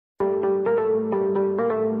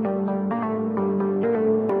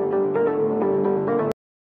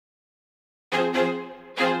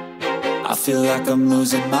feel like I'm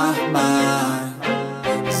losing my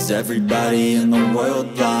mind. Is everybody in the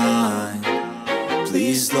world blind?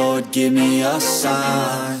 Please, Lord, give me a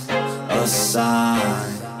sign, a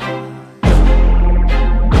sign.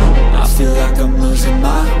 I feel like I'm losing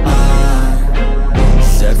my mind.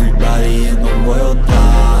 Is everybody in the world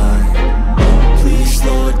blind? Please,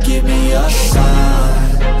 Lord, give me a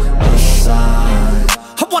sign, a sign.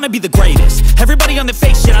 I wanna be the greatest. Everybody on the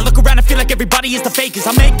fake shit. I look around and feel like everybody is the fakest.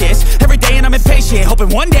 I make this every day and I'm impatient, hoping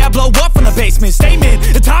one day I blow up from the basement.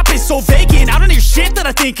 Statement, the top is so vacant. I don't hear shit that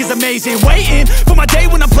I think is amazing. Waiting for my day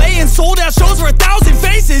when I'm playing sold out shows for 1,000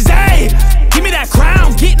 faces. Hey, give me that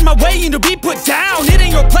crown, get in my way and to be put down. It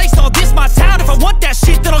ain't your place, all this my town. If I want that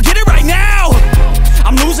shit, then I'll get it right now.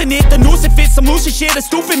 I'm losing it, the noose it fits. I'm losing shit, a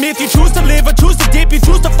stupid myth. You choose to live or choose to dip. You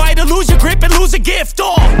choose to fight or lose your grip and lose a gift.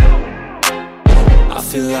 I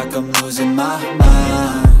feel like I'm losing my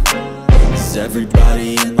mind. Is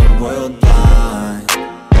everybody in the world blind?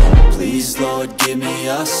 Please, Lord, give me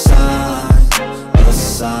a sign, a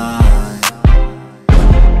sign.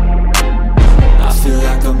 I feel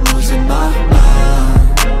like I'm losing my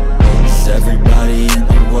mind. Is everybody in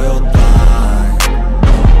the world blind?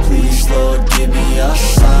 Please, Lord, give me a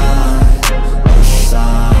sign, a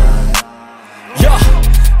sign. Yeah.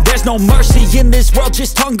 There's no mercy in this world,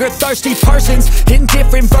 just hunger-thirsty persons in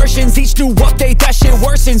different versions. Each new update, that shit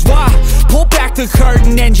worsens. Why? Pull back the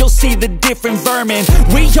curtain and you'll see the different vermin.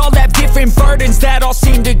 We all have different burdens that all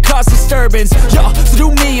seem to cause disturbance. Yo, so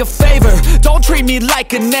do me a favor, don't treat me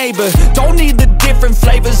like a neighbor. Don't need the different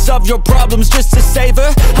flavors of your problems just to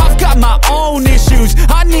savor. I've got my own issues,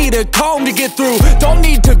 I need a comb to get through. Don't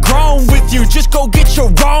need to groan with you, just go get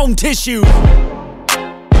your own tissue.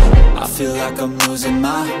 I feel like I'm losing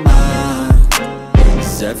my mind.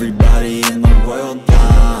 Is everybody in the world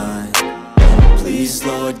blind? Please,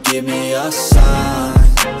 Lord, give me a sign,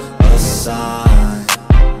 a sign.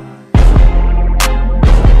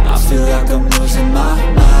 I feel like I'm losing my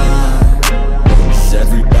mind. Is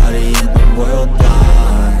everybody in the world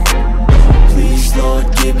blind? Please,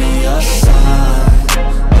 Lord, give me a sign,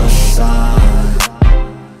 a sign.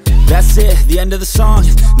 That's it, the end of the song.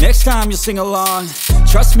 Next time you'll sing along.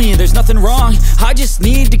 Trust me, there's nothing wrong. I just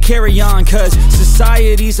need to carry on, cause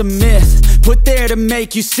society's a myth put there to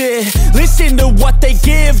make you sit. Listen to what they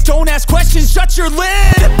give. Don't ask questions, shut your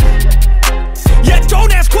lid. Yeah,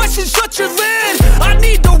 don't ask questions, shut your lid. I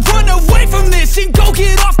need to run away from this and go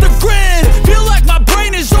get off the grid. Feel like my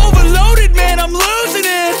brain is overloaded, man, I'm losing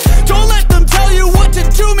it. Don't let them tell you what to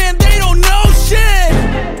do, man, they don't know shit.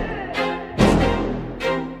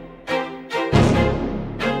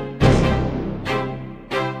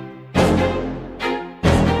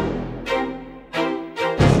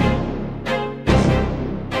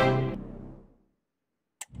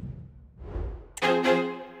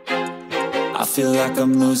 I feel like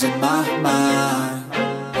I'm losing my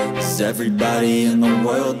mind. Is everybody in the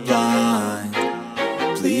world blind?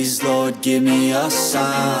 Please, Lord, give me a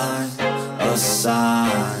sign, a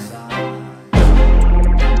sign.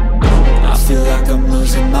 I feel like I'm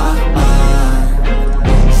losing my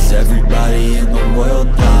mind. Is everybody in the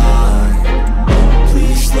world blind?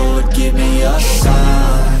 Please, Lord, give me a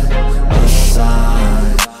sign, a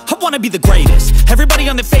sign. I wanna be the greatest. Everybody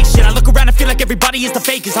on the fake shit. I look around and feel like everybody is the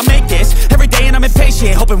fakest. I make this every day and I'm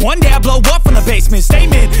impatient, hoping one day I blow up from the basement.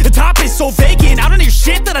 Statement, the top is so vacant. I don't hear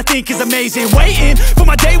shit that I think is amazing. Waiting for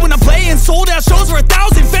my day when I'm playing sold out shows for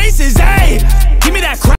 1,000 faces. Hey, give me that crap.